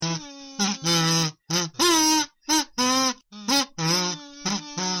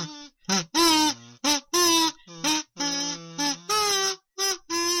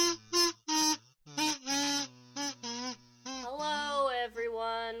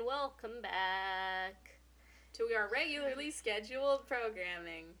welcome back to our regularly scheduled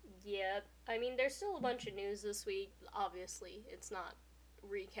programming. Yep. I mean, there's still a bunch of news this week. Obviously, it's not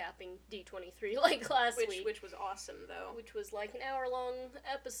recapping D23 like last week. Which was awesome, though. Which was like an hour-long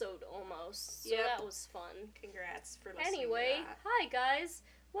episode almost. So that was fun. Congrats for listening Anyway, to that. hi guys.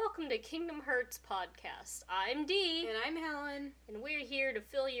 Welcome to Kingdom Hearts Podcast. I'm Dee. And I'm Helen. And we're here to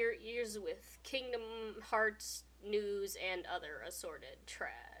fill your ears with Kingdom Hearts news and other assorted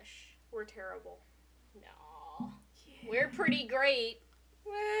trash. We're terrible. No. Yeah. We're pretty great.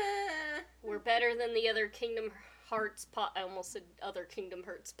 We're better than the other Kingdom Hearts I almost said other Kingdom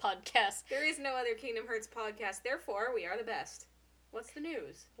Hearts podcast. There is no other Kingdom Hearts podcast, therefore we are the best. What's the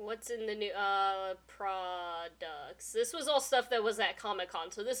news? What's in the new products? This was all stuff that was at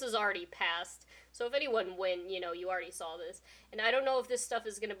Comic-Con, so this is already past. So if anyone went, you already saw this. And I don't know if this stuff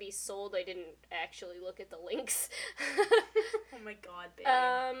is going to be sold. I didn't actually look at the links. Oh my god,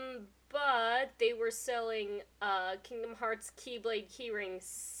 baby. But they were selling Kingdom Hearts Keyblade Keyring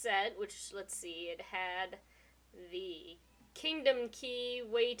set, which, let's see, it had the Kingdom Key,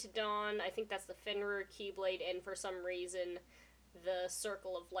 Way to Dawn, I think that's the Fenrir Keyblade, and for some reason, the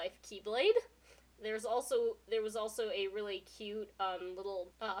Circle of Life Keyblade. There was also a really cute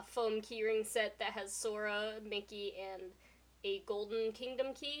little foam keyring set that has Sora, Mickey, and a Golden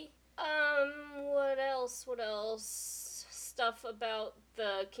Kingdom Key. What else? Stuff about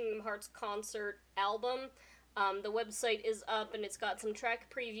the Kingdom Hearts concert album. The website is up and it's got some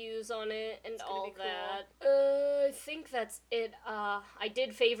track previews on it and all that. Cool. I think that's it. I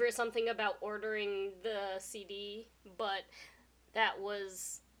did favorite something about ordering the CD, but that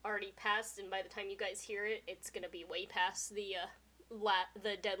was already passed, and by the time you guys hear it, it's gonna be way past the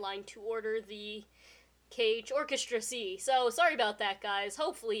deadline to order the KH Orchestra C. So, sorry about that, guys.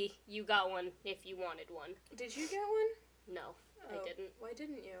 Hopefully you got one if you wanted one. Did you get one? No, I didn't. Why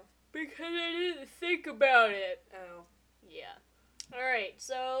didn't you? Because I didn't think about it. Oh. Yeah. Alright,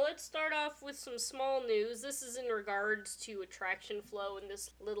 so let's start off with some small news. This is in regards to attraction flow, and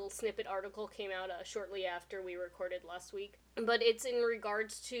this little snippet article came out shortly after we recorded last week. But it's in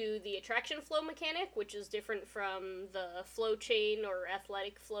regards to the attraction flow mechanic, which is different from the flow chain or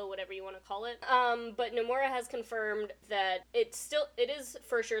athletic flow, whatever you want to call it. But Nomura has confirmed that it is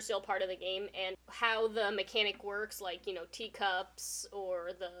for sure still part of the game, and how the mechanic works, like, teacups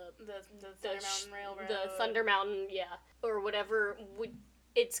or the Thunder Mountain Railroad. The Thunder Mountain, yeah, or whatever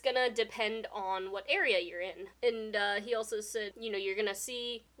it's gonna depend on what area you're in. And he also said, you're gonna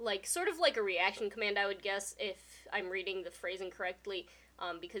see, sort of like a reaction command, I would guess, if I'm reading the phrasing correctly,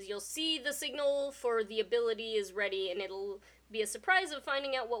 because you'll see the signal for the ability is ready, and it'll be a surprise of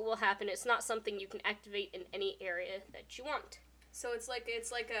finding out what will happen. It's not something you can activate in any area that you want. So it's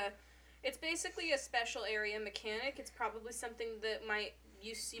basically a special area mechanic. It's probably something that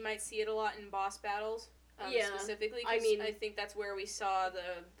you might see it a lot in boss battles. Specifically, because I think that's where we saw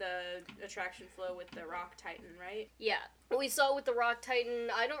the attraction flow with the Rock Titan, right? Yeah, we saw it with the Rock Titan.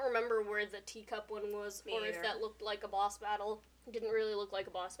 I don't remember where the teacup one was, or if that looked like a boss battle. It didn't really look like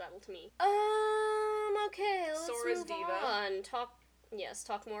a boss battle to me. Okay, let's Sora's move Diva. on. Talk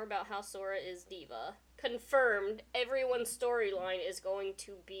more about how Sora is Diva. Confirmed, everyone's storyline is going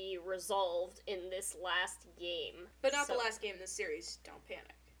to be resolved in this last game. But not the last game in this series, don't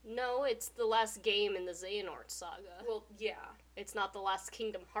panic. No, it's the last game in the Xehanort saga. Well, yeah. It's not the last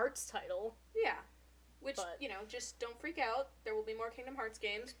Kingdom Hearts title. Yeah. Which, just don't freak out. There will be more Kingdom Hearts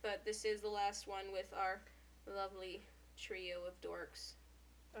games, but this is the last one with our lovely trio of dorks.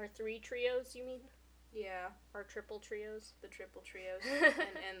 Our 3 trios, you mean? Yeah. Our triple trios? The triple trios.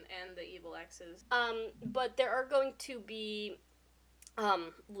 and the evil X's. But there are going to be,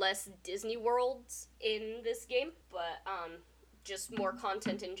 less Disney worlds in this game, but, just more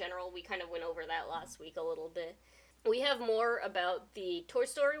content in general. We kind of went over that last week a little bit. We have more about the Toy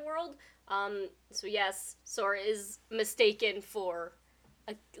Story world. So yes, Sora is mistaken for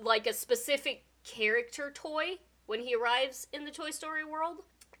a specific character toy when he arrives in the Toy Story world.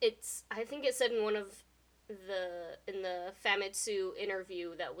 I think it said in one of in the Famitsu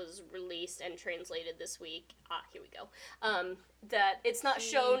interview that was released and translated this week. Here we go. That it's not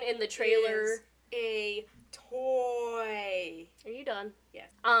shown in the trailer. Is a toy. Are you done? Yeah.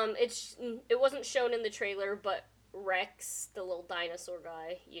 It wasn't shown in the trailer, but Rex, the little dinosaur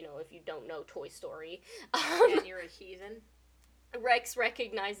guy, if you don't know Toy Story, and you're a heathen. Rex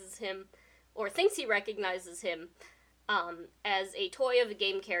recognizes him, or thinks he recognizes him, as a toy of a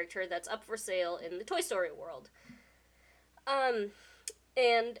game character that's up for sale in the Toy Story world. And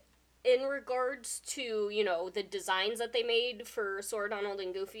in regards to, the designs that they made for Sora, Donald,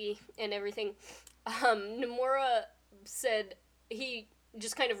 and Goofy and everything, Nomura said he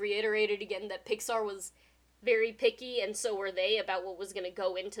just kind of reiterated again that Pixar was very picky, and so were they, about what was going to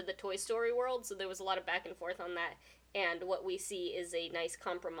go into the Toy Story world, so there was a lot of back and forth on that, and what we see is a nice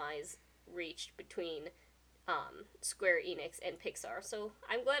compromise reached between Square Enix and Pixar, so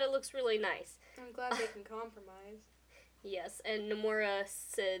I'm glad it looks really nice. I'm glad they can compromise. Yes, and Nomura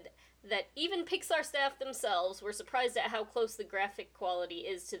said that even Pixar staff themselves were surprised at how close the graphic quality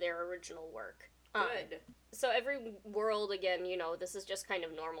is to their original work. Good. So every world, again, you know, this is just kind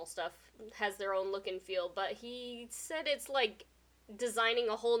of normal stuff, has their own look and feel, but he said it's like designing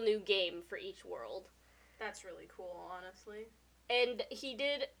a whole new game for each world. That's really cool, honestly. And he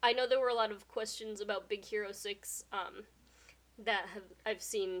did, I know there were a lot of questions about Big Hero 6, that I've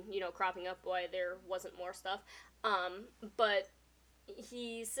seen, you know, cropping up why there wasn't more stuff, but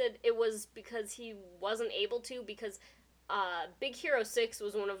he said it was because he wasn't able to, because Big Hero 6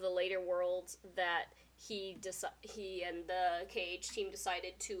 was one of the later worlds that he and the KH team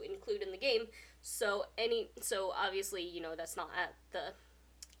decided to include in the game. So obviously, you know, that's not at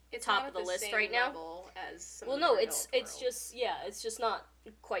the top of the list right now. Well, no, it's just not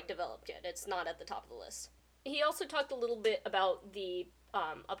quite developed yet. It's not at the top of the list. He also talked a little bit about the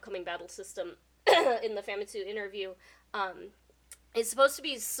upcoming battle system in the Famitsu interview. It's supposed to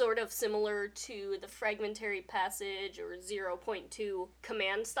be sort of similar to the Fragmentary Passage or 0.2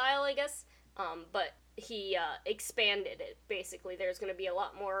 command style, I guess, but he expanded it, basically. There's going to be a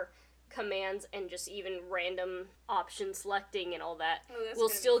lot more commands and just even random option selecting and all that. Will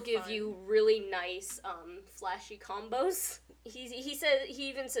still give you really nice, flashy combos. He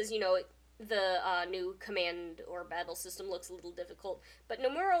even says, you know, the new command or battle system looks a little difficult, but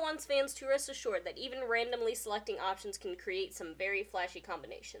Nomura wants fans to rest assured that even randomly selecting options can create some very flashy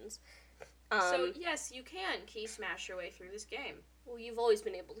combinations. So, yes, you can key smash your way through this game. Well, you've always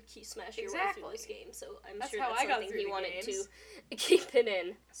been able to key smash your way through this game, so that's sure that's something he wanted to keep it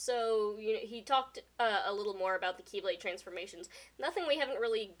in. So, you know, he talked a little more about the Keyblade transformations. Nothing we haven't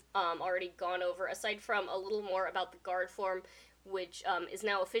really already gone over, aside from a little more about the guard form, which is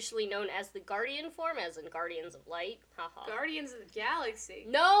now officially known as the Guardian form, as in Guardians of Light. Haha. Guardians of the Galaxy.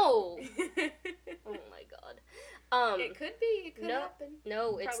 No! Oh my god. It could be. It could happen.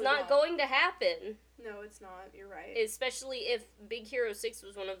 No, it's not going to happen. No, it's not. You're right. Especially if Big Hero 6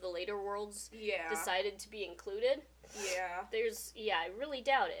 was one of the later worlds decided to be included. Yeah. I really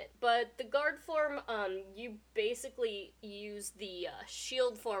doubt it. But the guard form, you basically use the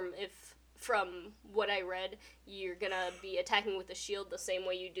shield form. If, from what I read, you're gonna be attacking with the shield the same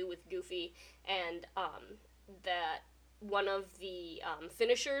way you do with Goofy, and that one of the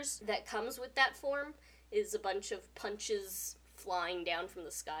finishers that comes with that form is a bunch of punches flying down from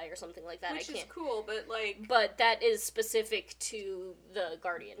the sky or something like that. Which is cool, but like... But that is specific to the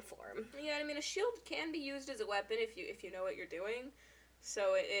Guardian form. Yeah, I mean, a shield can be used as a weapon if you know what you're doing,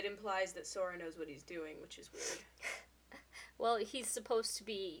 so it implies that Sora knows what he's doing, which is weird. Well, he's supposed to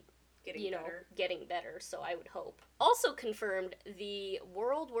be... getting better, so I would hope. Also confirmed, the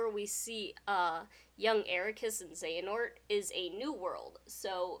world where we see young Ericus and Xehanort is a new world.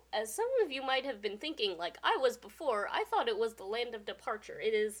 So, as some of you might have been thinking, like I was before, I thought it was the Land of Departure.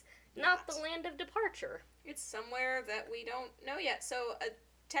 It is not the Land of Departure. It's somewhere that we don't know yet. So,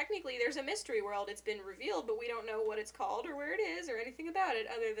 technically, there's a mystery world. It's been revealed, but we don't know what it's called or where it is or anything about it,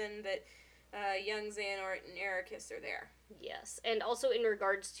 other than that young Xehanort and Ericus are there. Yes, and also in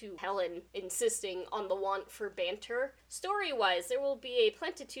regards to Helen insisting on the want for banter, story-wise, there will be a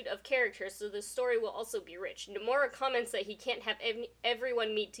plentitude of characters, so the story will also be rich. Nomura comments that he can't have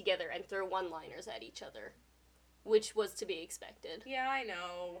everyone meet together and throw one-liners at each other, which was to be expected. Yeah, I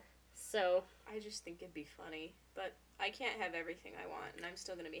know. So... I just think it'd be funny, but I can't have everything I want, and I'm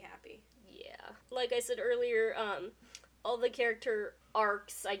still gonna be happy. Yeah. Like I said earlier, all the character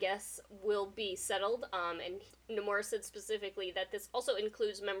arcs, I guess, will be settled, and Nomura said specifically that this also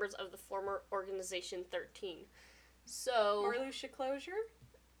includes members of the former Organization 13. So... Marluxia Closure?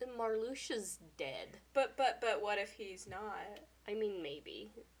 Marluxia's dead. But what if he's not? I mean,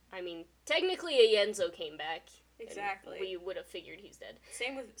 maybe. I mean, technically Ayenzo came back. Exactly. We would have figured he's dead.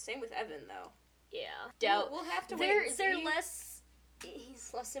 Same with Evan, though. Yeah. Doubt. We'll have to wait and see.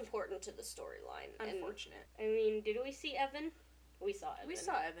 He's less important to the storyline. Unfortunate. And, I mean, did we see Evan? We saw Evan. We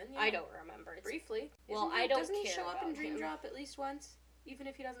saw Evan, yeah. I don't remember. Briefly. I don't care Doesn't he show up in Dream him. Drop at least once? Even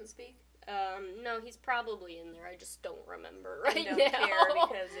if he doesn't speak? No, he's probably in there. I just don't remember right now. I don't care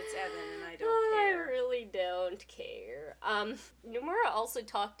because it's Evan and I don't care. I really don't care. Nomura also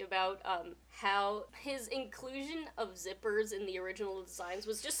talked about how his inclusion of zippers in the original designs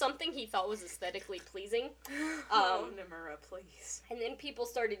was just something he thought was aesthetically pleasing. Oh, Nomura, please. And then people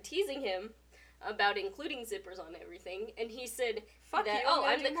started teasing him about including zippers on everything, and he said Fuck that, you,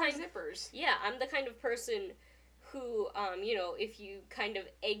 I'm the kind of zippers. Yeah, I'm the kind of person who, if you kind of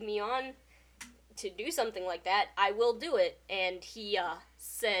egg me on to do something like that, I will do it. And he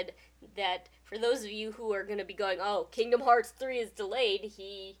said that for those of you who are going to be going, oh, Kingdom Hearts 3 is delayed,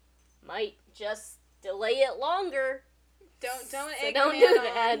 he might just delay it longer. Don't do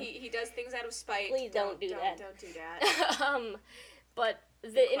that. He does things out of spite. Please don't do that. Don't do that. But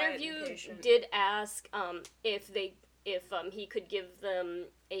the interview did ask if he could give them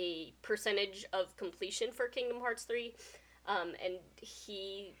a percentage of completion for Kingdom Hearts 3, and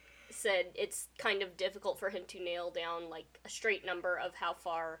he said it's kind of difficult for him to nail down like a straight number of how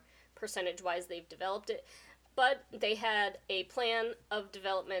far percentage-wise they've developed it, but they had a plan of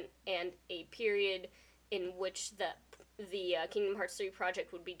development and a period in which the Kingdom Hearts 3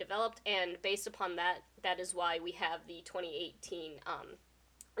 project would be developed, and based upon that is why we have the 2018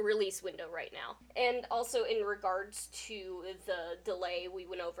 release window right now. And also in regards to the delay, we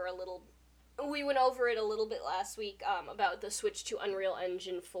went over it a little bit last week about the switch to Unreal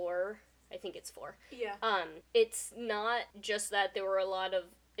Engine 4. I think it's 4. Yeah. It's not just that there were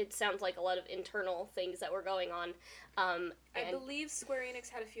it sounds like a lot of internal things that were going on. I believe Square Enix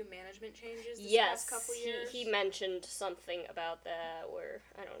had a few management changes this past couple years. He mentioned something about that where,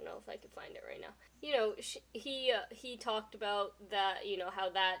 I don't know if I can find it right now. You know, he talked about that, how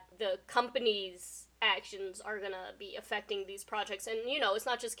that the company's actions are gonna be affecting these projects. And, it's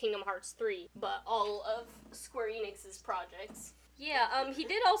not just Kingdom Hearts 3, but all of Square Enix's projects. Yeah, he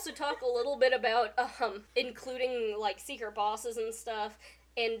did also talk a little bit about including, like, secret bosses and stuff.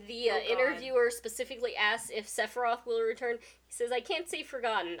 And the interviewer specifically asks if Sephiroth will return. He says, I can't say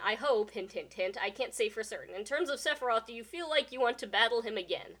forgotten. I hope, hint, hint, hint, I can't say for certain. In terms of Sephiroth, do you feel like you want to battle him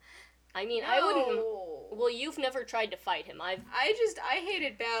again? I mean, no. I wouldn't... Well, you've never tried to fight him. I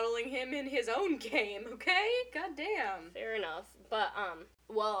hated battling him in his own game, okay? Goddamn. Fair enough. But,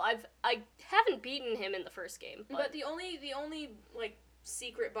 I haven't beaten him in the first game. But the only, like,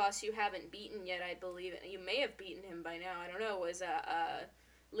 secret boss you haven't beaten yet, I believe, and you may have beaten him by now, I don't know, was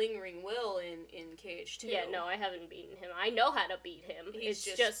Lingering Will in KH2. Yeah, no, I haven't beaten him. I know how to beat him. It's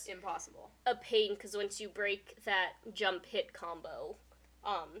just impossible. A pain, because once you break that jump hit combo,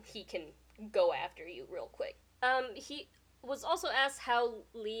 he can go after you real quick. He was also asked how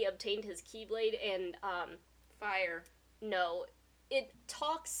Lee obtained his Keyblade, and, Fire. No. It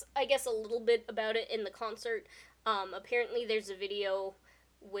talks, I guess, a little bit about it in the concert. Apparently there's a video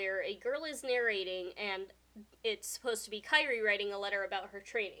where a girl is narrating, and it's supposed to be Kairi writing a letter about her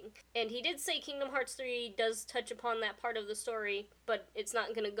training. And he did say Kingdom Hearts 3 does touch upon that part of the story, but it's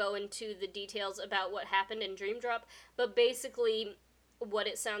not going to go into the details about what happened in Dream Drop. But basically, what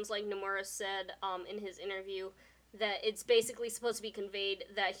it sounds like Nomura said in his interview, that it's basically supposed to be conveyed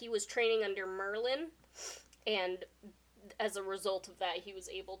that he was training under Merlin, and as a result of that, he was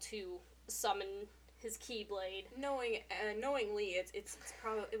able to summon his Keyblade. Knowing Lee,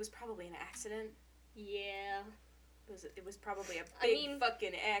 it was probably an accident. Yeah. It was probably a big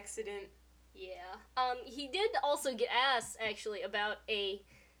fucking accident. Yeah. He did also get asked, actually, about a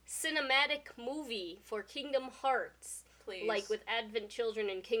cinematic movie for Kingdom Hearts. Please. Like with Advent Children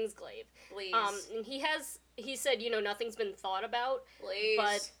and Kingsglaive. Please. And he said, nothing's been thought about. Please.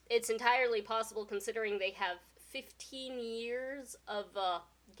 But it's entirely possible considering they have 15 years of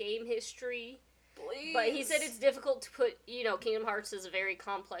game history. Please. But he said it's difficult to put, Kingdom Hearts is a very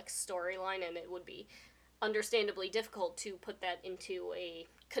complex storyline, and it would be understandably difficult to put that into a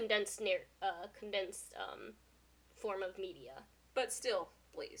condensed form of media. But still,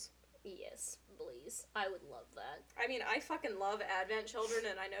 please. Yes, please. I would love that. I mean, I fucking love Advent Children,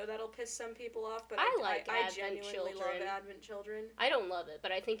 and I know that'll piss some people off, but I genuinely love Advent Children. I don't love it,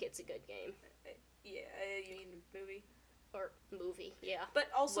 but I think it's a good game. Yeah, you mean movie? Or movie, yeah. But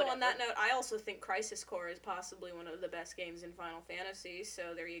also whatever. On that note, I also think Crisis Core is possibly one of the best games in Final Fantasy,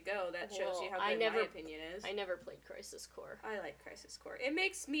 so there you go. That shows you how good my opinion is. I never played Crisis Core. I like Crisis Core. It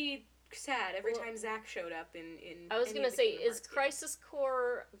makes me sad every time Zack showed up in I was gonna say, is Crisis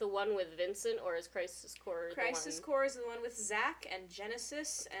Core the one with Vincent, or is Crisis Core the one... Crisis Core is the one with Zack and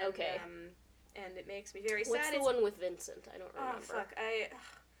Genesis, and, okay. And it makes me very sad. What's the one with Vincent? I don't remember. Oh, fuck.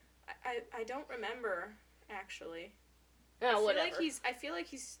 I don't remember, actually. Oh, whatever. I feel like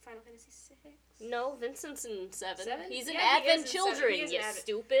he's Final Fantasy 6. No, Vincent's in 7. 7? He's in Advent Children, you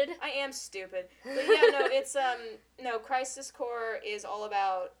stupid. I am stupid. But yeah, no, it's, Crisis Core is all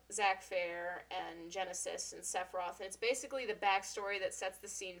about Zack Fair and Genesis and Sephiroth, and it's basically the backstory that sets the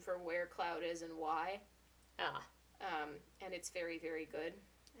scene for where Cloud is and why. Ah. And it's very, very good.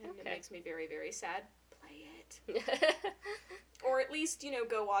 And It makes me very, very sad. Play it. Or at least,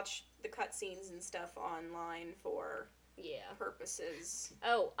 go watch the cutscenes and stuff online for purposes.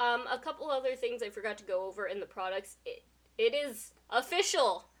 Oh, a couple other things I forgot to go over in the products. It is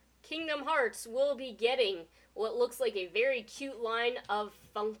official! Kingdom Hearts will be getting what looks like a very cute line of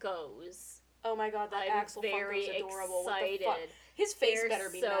Funkos. Oh my god, that Axel Funko's adorable. Excited. What the fuck? His face better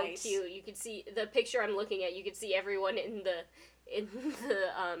be nice. So cute. You can see the picture I'm looking at. You can see everyone in the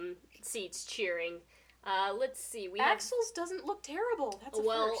seats cheering. Let's see. Axel's doesn't look terrible. That's a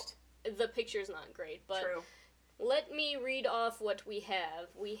first. The picture's not great, but true. Let me read off what we have.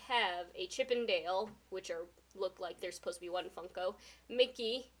 We have a Chip and Dale, which look like they're supposed to be one Funko.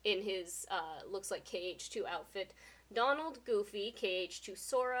 Mickey in his looks like KH2 outfit. Donald, Goofy, KH2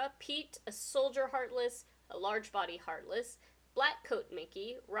 Sora. Pete, a soldier Heartless, a large body Heartless. Black Coat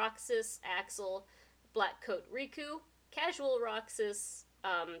Mickey, Roxas, Axel, Black Coat Riku, Casual Roxas,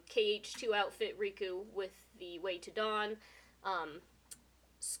 KH2 outfit Riku with the Way to Dawn,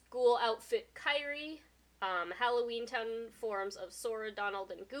 school outfit Kairi, Halloween Town forms of Sora,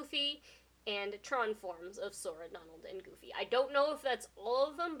 Donald, and Goofy, and Tron forms of Sora, Donald, and Goofy. I don't know if that's all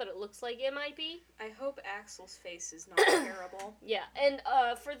of them, but it looks like it might be. I hope Axel's face is not terrible. Yeah, and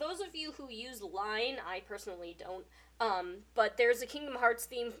for those of you who use Line, I personally don't, but there's a Kingdom Hearts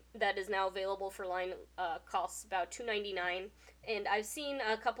theme that is now available for Line, costs about $2.99, and I've seen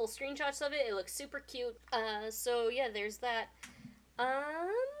a couple screenshots of it. It looks super cute. So yeah, there's that.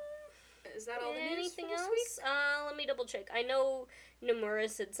 Is that all the news anything for this else? Week? Let me double check. I know Nomura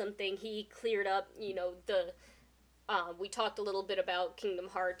said something. He cleared up, we talked a little bit about Kingdom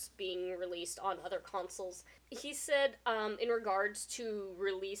Hearts being released on other consoles. He said, in regards to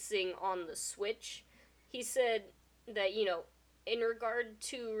releasing on the Switch, he said that, in regard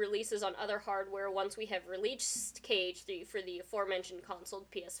to releases on other hardware, once we have released KH3 for the aforementioned console,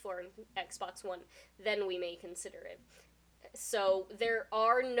 PS4 and Xbox One, then we may consider it. So, there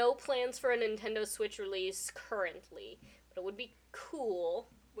are no plans for a Nintendo Switch release currently, but it would be cool.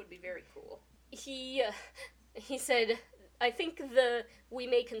 Would be very cool. He said, I think we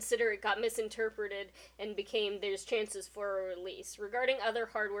may consider it got misinterpreted and became there's chances for a release. Regarding other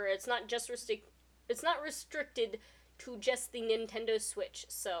hardware, it's not restricted to just the Nintendo Switch,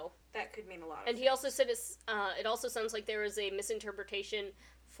 so... That could mean a lot of And he also said it also sounds like there was a misinterpretation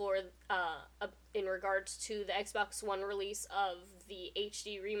for, in regards to the Xbox One release of the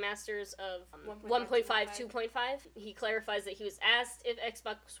HD remasters of 1.5, 2.5. He clarifies that he was asked if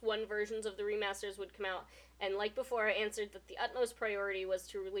Xbox One versions of the remasters would come out, and like before, I answered that the utmost priority was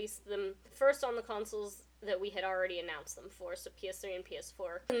to release them first on the consoles that we had already announced them for, so PS3 and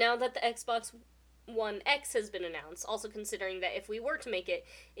PS4. Now that the Xbox One X has been announced, also considering that if we were to make it,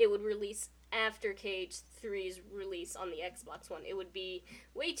 it would release after KH3's release on the Xbox One. It would be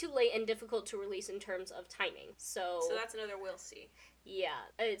way too late and difficult to release in terms of timing. So that's another we'll see. Yeah,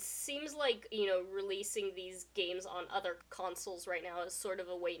 it seems like, releasing these games on other consoles right now is sort of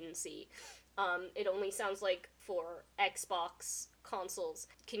a wait and see. It only sounds like for Xbox consoles,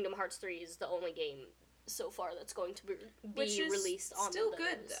 Kingdom Hearts 3 is the only game so far that's going to be released on still those.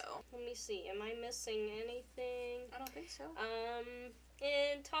 Good though. Let me see, am I missing anything? I don't think so.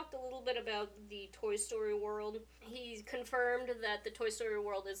 And talked a little bit about the Toy Story World. He confirmed that the Toy Story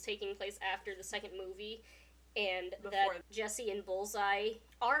World is taking place after the second movie, and that Jessie and Bullseye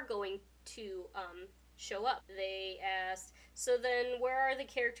are going to show up. They asked, so then where are the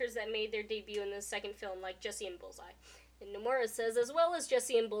characters that made their debut in the second film, like Jessie and Bullseye? And Nomura says, as well as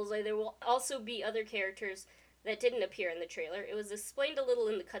Jessie and Bullseye, there will also be other characters that didn't appear in the trailer. It was explained a little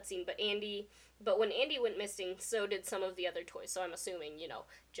in the cutscene, but when Andy went missing, so did some of the other toys. So I'm assuming,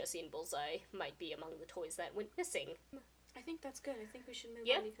 Jessie and Bullseye might be among the toys that went missing. I think that's good. I think we should move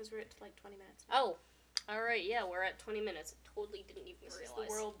on because we're at 20 minutes now. Oh, alright, yeah, we're at 20 minutes. I totally didn't even realize. This is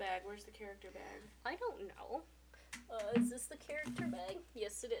the world bag. Where's the character bag? I don't know. Is this the character bag?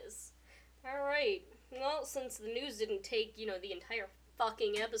 Yes, it is. Alright, well, since the news didn't take, the entire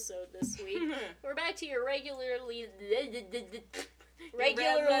fucking episode this week, we're back to your regularly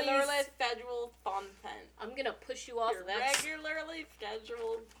scheduled content. I'm gonna push you off your of that. Regularly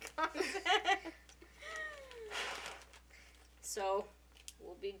scheduled content. So,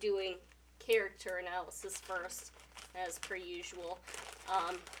 we'll be doing character analysis first, as per usual.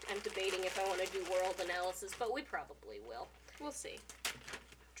 I'm debating if I want to do world analysis, but we probably will. We'll see.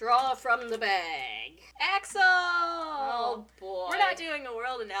 Draw from the bag. Axel! Oh, boy. We're not doing a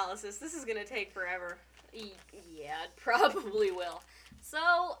world analysis. This is gonna take forever. Yeah, it probably will.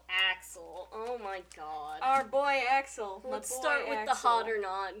 So, Axel. Oh my god. Our boy Axel. Let's start with the hot or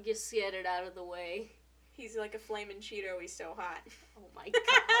not and just get it out of the way. He's like a flaming Cheeto. He's so hot. Oh my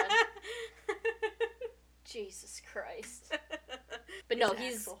god. Jesus Christ. But no,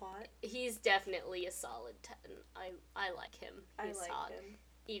 he's definitely a solid 10. I like him. He's hot. Him.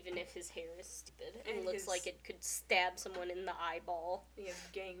 Even if his hair is stupid and looks like it could stab someone in the eyeball. He has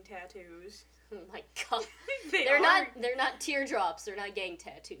gang tattoos. Oh my god. They're not teardrops, they're not gang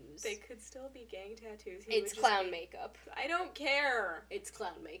tattoos. They could still be gang tattoos. It's clown makeup. I don't care. It's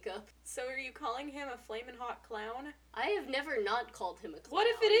clown makeup. So are you calling him a flamin' hot clown? I have never not called him a clown. What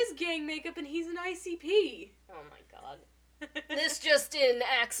if it is gang makeup and he's an ICP? Oh my god. This just in,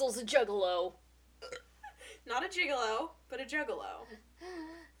 Axel's a juggalo. Not a gigolo, but a juggalo.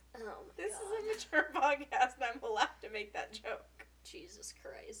 Oh my This is a mature podcast and I'm allowed to make that joke. Jesus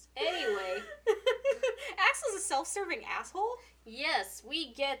Christ. Anyway. Axel's a self-serving asshole? Yes,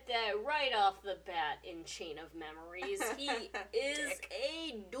 we get that right off the bat in Chain of Memories. He is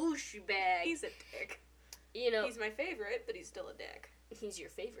a douchebag. He's a dick. You know, he's my favorite, but he's still a dick. He's your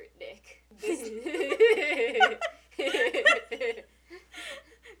favorite dick.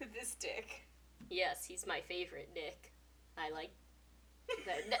 This dick. Yes, he's my favorite dick. I like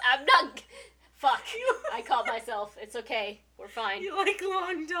that. I'm not... Fuck. I caught myself. It's okay. We're fine. You like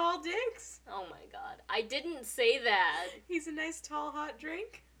long, tall dicks? Oh my god. I didn't say that. He's a nice, tall, hot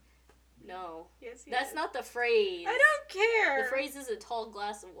drink? No. Yes, he That's is. not the phrase. I don't care. The phrase is a tall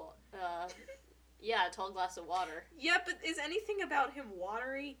glass of water. Yeah, a tall glass of water. Yeah, but is anything about him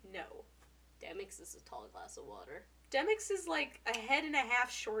watery? No. Demyx is a tall glass of water. Demyx is like a head and a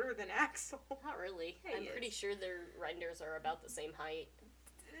half shorter than Axel. Not really. Yeah, I'm pretty sure their renders are about the same height.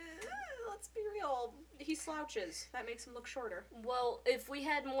 Let's be real. He slouches. That makes him look shorter. Well, if we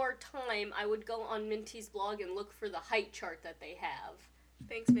had more time, I would go on Minty's blog and look for the height chart that they have.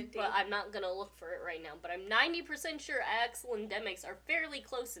 Thanks, Minty. But I'm not gonna look for it right now. But I'm 90% sure Axel and Demyx are fairly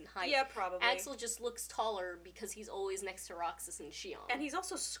close in height. Yeah, probably. Axel just looks taller because he's always next to Roxas and Xion. And he's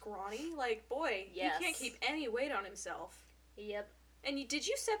also scrawny. Like, boy, yes. He can't keep any weight on himself. Yep. And did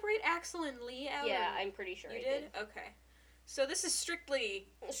you separate Axel and Lee out? Yeah, I'm pretty sure you I did. Okay. So this is strictly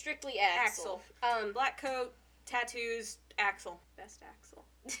Axel. Black coat, tattoos, Axel. Best Axel.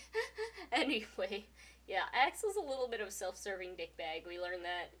 Anyway, yeah, Axel's a little bit of a self-serving dickbag. We learned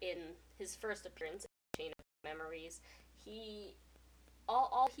that in his first appearance in Chain of Memories.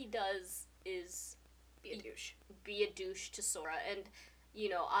 All he does is be a douche to Sora, and you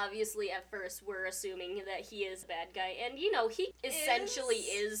know, obviously at first we're assuming that he is a bad guy, and you know, he essentially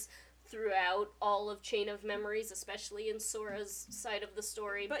is throughout all of Chain of Memories, especially in Sora's side of the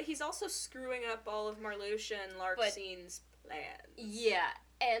story. But he's also screwing up all of Marluxia and Larxene's plans. Yeah,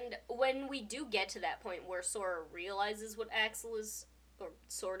 and when we do get to that point where Sora realizes what Axel is, or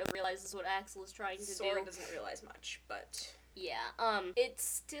sort of realizes what Axel is trying to do. Sora doesn't realize much, but... Yeah,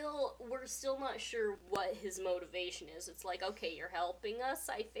 we're still not sure what his motivation is. It's like, okay, you're helping us,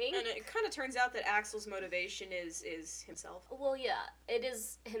 I think. And it kind of turns out that Axel's motivation is himself. Well, yeah, it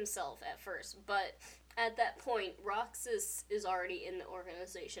is himself at first, but at that point, Roxas is already in the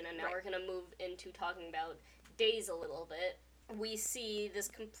organization, and now we're gonna move into talking about Days a little bit. We see this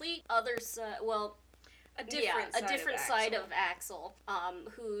complete other side, well... A different side of Axel,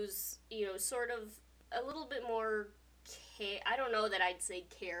 who's, you know, sort of a little bit more... I don't know that I'd say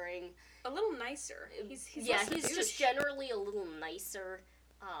caring. A little nicer. He's just generally a little nicer.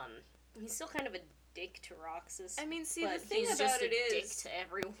 He's still kind of a dick to Roxas. I mean, see, the thing about it is... dick to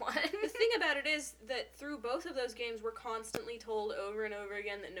everyone. The thing about it is that through both of those games, we're constantly told over and over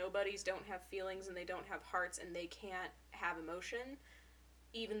again that nobodies don't have feelings and they don't have hearts and they can't have emotion,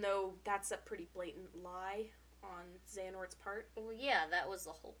 even though that's a pretty blatant lie on Xehanort's part. Well, yeah, that was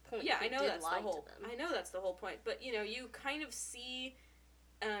the whole point. Yeah, I know that's the whole point. But, you know, you kind of see,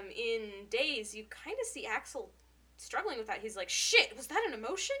 in Days, you kind of see Axel struggling with that. He's like, shit, was that an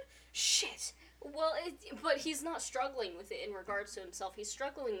emotion? Shit. Well, but he's not struggling with it in regards to himself. He's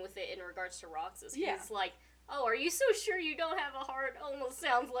struggling with it in regards to Roxas. Yeah. He's like, oh, are you so sure you don't have a heart? Almost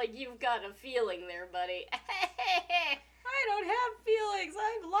sounds like you've got a feeling there, buddy. I don't have feelings.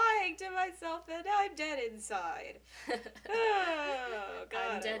 I'm lying to myself and I'm dead inside. Oh, God.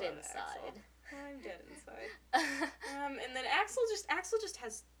 I'm dead inside. I'm dead inside. And then Axel just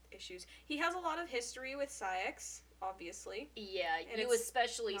has issues. He has a lot of history with Saïx, obviously. Yeah, and you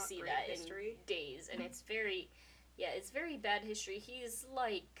especially see that history. In Days, and it's very bad history. He's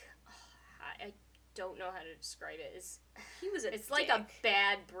like, I don't know how to describe it. It's like a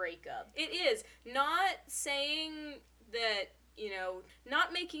bad breakup. It is. Not saying that, you know,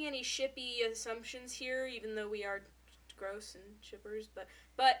 not making any shippy assumptions here, even though we are gross and shippers,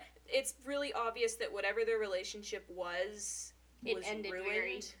 but it's really obvious that whatever their relationship was ended ruined.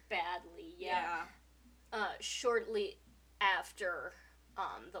 Very badly. Yeah. Shortly after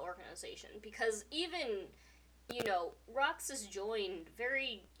the organization, because even you know, Roxas joined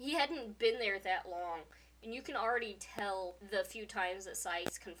he hadn't been there that long, and you can already tell the few times that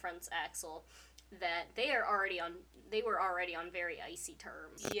Saïx confronts Axel that they were already on very icy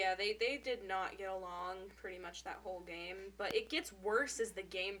terms. Yeah, they did not get along pretty much that whole game, but it gets worse as the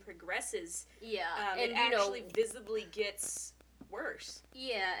game progresses. Yeah, and it actually visibly gets worse.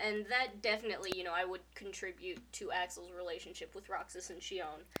 Yeah, and that definitely, I would contribute to Axel's relationship with Roxas and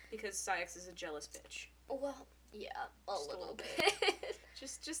Xion. Because Saïx is a jealous bitch. Well, yeah, a little bit.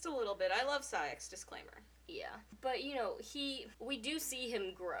 just a little bit. I love Saïx, disclaimer. Yeah, but, we do see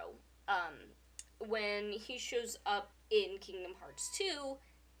him grow. When he shows up in Kingdom Hearts 2,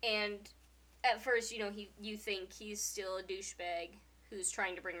 and at first, you think he's still a douchebag who's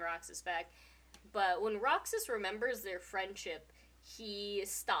trying to bring Roxas back, but when Roxas remembers their friendship, he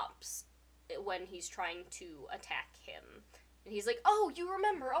stops when he's trying to attack him. And he's like, oh, you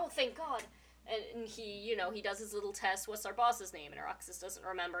remember, oh, thank God. And he, he does his little test, what's our boss's name? And Roxas doesn't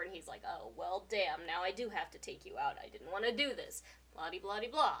remember, and he's like, oh, well, damn, now I do have to take you out. I didn't want to do this.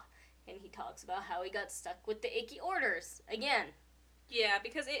 Blah-de-blah-de-blah. And he talks about how he got stuck with the icky orders. Again. Yeah,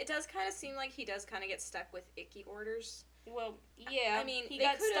 because it does kind of seem like he does kind of get stuck with icky orders. Well, yeah. I mean, he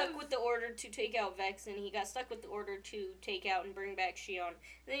got stuck with the order to take out Vex, and he got stuck with the order to take out and bring back Xion. And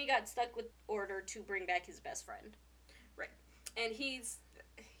then he got stuck with order to bring back his best friend. Right. And he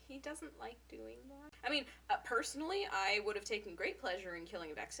doesn't like doing that. I mean, personally, I would have taken great pleasure in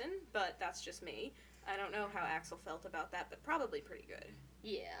killing Vexen, but that's just me. I don't know how Axel felt about that, but probably pretty good.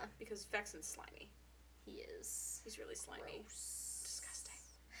 Yeah. Because Vexen's slimy. He is. He's really slimy. Gross.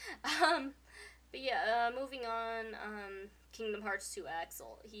 Disgusting. But yeah, moving on, Kingdom Hearts 2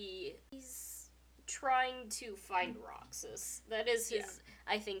 Axel. He's trying to find Roxas. That is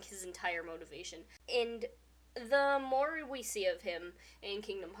I think, his entire motivation. And the more we see of him in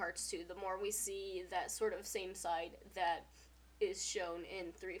Kingdom Hearts 2, the more we see that sort of same side that is shown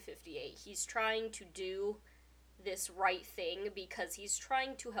in 358. He's trying to do this right thing because he's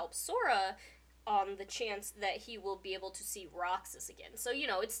trying to help Sora on the chance that he will be able to see Roxas again. So,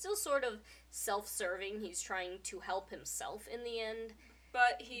 it's still sort of self-serving. He's trying to help himself in the end.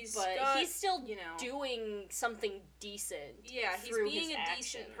 But he's still doing something decent. Yeah, he's being a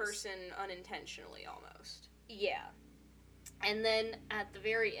decent person unintentionally, almost. Yeah. And then at the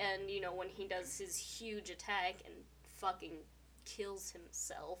very end, when he does his huge attack and fucking kills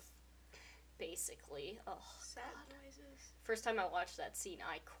himself, basically. Oh, sad noises. First time I watched that scene,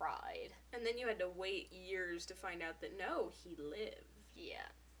 I cried. And then you had to wait years to find out that no, he lived. Yeah.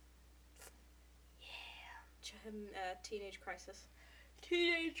 Teenage crisis.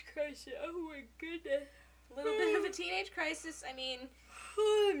 Teenage crisis. Oh my goodness. A little bit of a teenage crisis. I mean,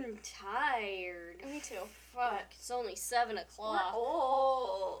 I'm tired. Me too. Fuck. It's only 7 o'clock. We're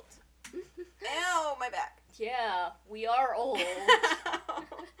old. Ow, my back. Yeah, we are old.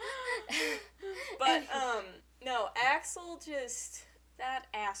 But, no, Axel just, that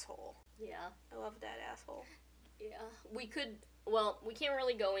asshole. Yeah. I love that asshole. Yeah. We can't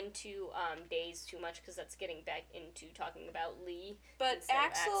really go into Days too much because that's getting back into talking about Lee. But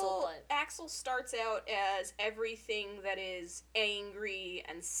Axel starts out as everything that is angry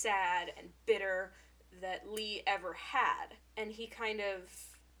and sad and bitter that Lee ever had. And he kind of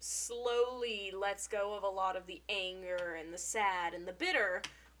slowly lets go of a lot of the anger and the sad and the bitter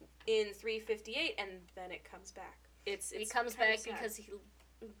in 358, and then it comes back. It comes back because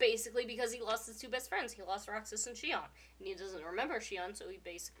he lost his two best friends. He lost Roxas and Xion. And he doesn't remember Xion, so he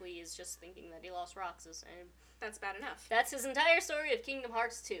basically is just thinking that he lost Roxas. And that's bad enough. That's his entire story of Kingdom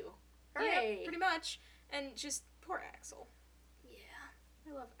Hearts 2. Hooray! Yeah, pretty much. And just poor Axel. Yeah.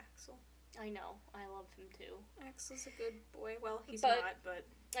 I love Axel. I know. I love him too. Axel's a good boy. Well, he's not, but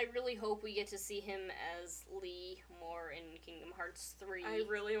I really hope we get to see him as Lee more in Kingdom Hearts 3. I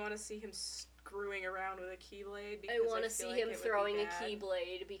really want to see him screwing around with a Keyblade. I want to see him throwing a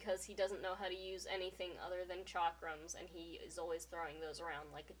Keyblade because he doesn't know how to use anything other than chakrams, and he is always throwing those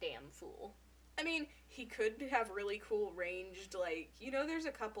around like a damn fool. I mean, he could have really cool ranged, there's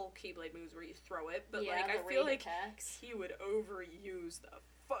a couple Keyblade moves where you throw it, but, I feel like he would overuse the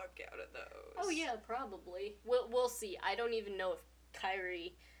fuck out of those. Oh, yeah, probably. We'll see. I don't even know if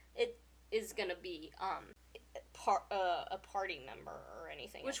Kairi is gonna be, a party member or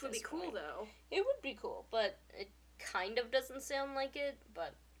anything. Which would be cool, though. It would be cool, but it kind of doesn't sound like it,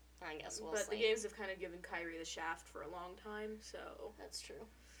 but I guess we'll see. But the games have kind of given Kairi the shaft for a long time, so... That's true.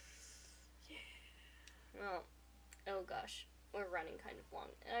 Well, oh gosh, we're running kind of long.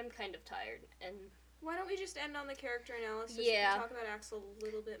 I'm kind of tired, and... Why don't we just end on the character analysis? Yeah. We can talk about Axel a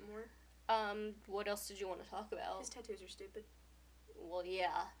little bit more. What else did you want to talk about? His tattoos are stupid. Well,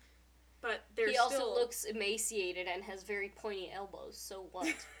 yeah. But he also looks emaciated and has very pointy elbows, so what?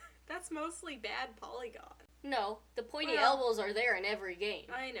 That's mostly bad polygon. No, the pointy elbows are there in every game.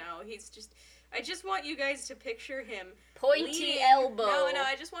 I know, I just want you guys to picture him pointy elbow. No,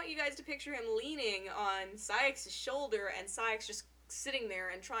 I just want you guys to picture him leaning on Saïx's shoulder and Saïx just sitting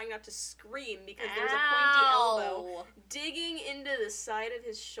there and trying not to scream because there's a pointy elbow digging into the side of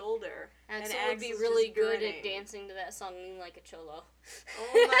his shoulder. Axel would be really good at dancing to that song like a cholo.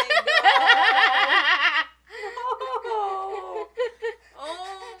 Oh my god.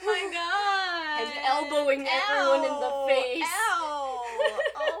 Oh my god. And elbowing everyone in the face. Ow.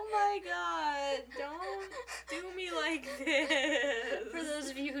 Oh my god. Don't do me like this. For those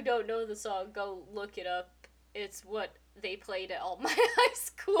of you who don't know the song, go look it up. It's what they played at all my high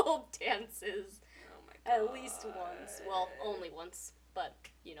school dances. Oh my god. At least once. Well, only once, but,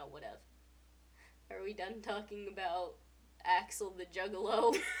 whatever. Are we done talking about Axel the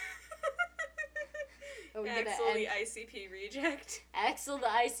Juggalo? Axel the ICP reject. Axel the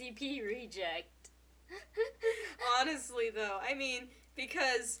ICP reject. Honestly, though,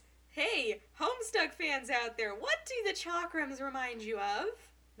 because, hey, Homestuck fans out there, what do the chakrams remind you of?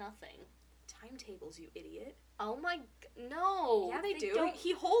 Nothing. Timetables, you idiot. Oh my... No. Yeah, they do.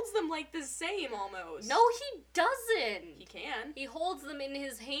 He holds them like the same, almost. No, he doesn't. He can. He holds them in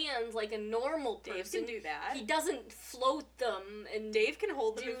his hands like a normal person. Dave can do that. He doesn't float them and... Dave can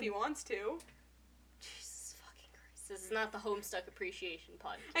hold them if he wants to. Jesus fucking Christ. This is not the Homestuck Appreciation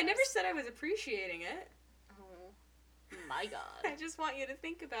Podcast. I never said I was appreciating it. My god. I just want you to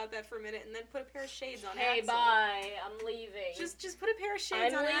think about that for a minute and then put a pair of shades on Hey, Axel. bye. I'm leaving. Just put a pair of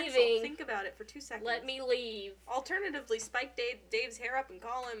shades on leaving. Axel. Think about it for 2 seconds. Let me leave. Alternatively, spike Dave's hair up and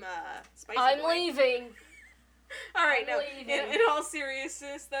call him Spicy I'm Boy. leaving. Alright, no. In all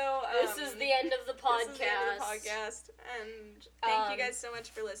seriousness, though, this is the end of the podcast. This is the end of the podcast, and thank you guys so much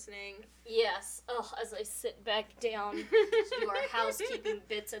for listening. Yes. As I sit back down to do our housekeeping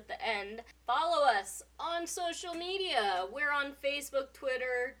bits at the end. Follow us on social media. We're on Facebook,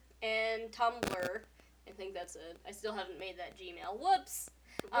 Twitter, and Tumblr. I think that's it. I still haven't made that Gmail. Whoops.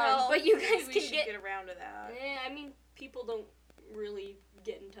 Well, but you guys we can should get around to that. People don't really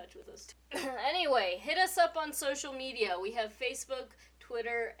get in touch with us. Anyway, hit us up on social media. We have Facebook,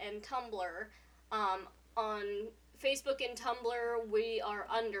 Twitter, and Tumblr. On Facebook and Tumblr, we are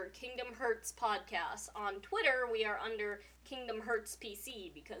under Kingdom Hearts Podcast. On Twitter, we are under Kingdom Hearts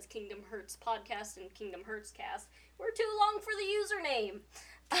PC, because Kingdom Hearts Podcast and Kingdom Hearts Cast were too long for the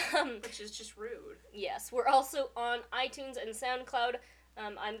username. Which is just rude. Yes, we're also on iTunes and SoundCloud.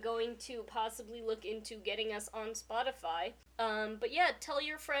 I'm going to possibly look into getting us on Spotify. But yeah, tell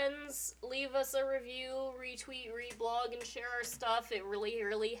your friends, leave us a review, retweet, reblog, and share our stuff. It really,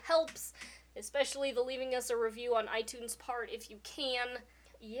 really helps. Especially the leaving us a review on iTunes part if you can.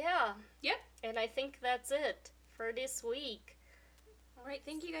 Yeah. Yep. And I think that's it for this week. Alright,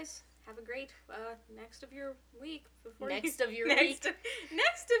 thank you guys. Have a great next of your week. Next of your week.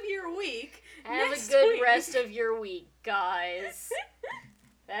 Have a good rest of your week, guys.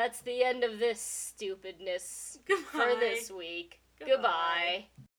 That's the end of this stupidness for this week. Goodbye.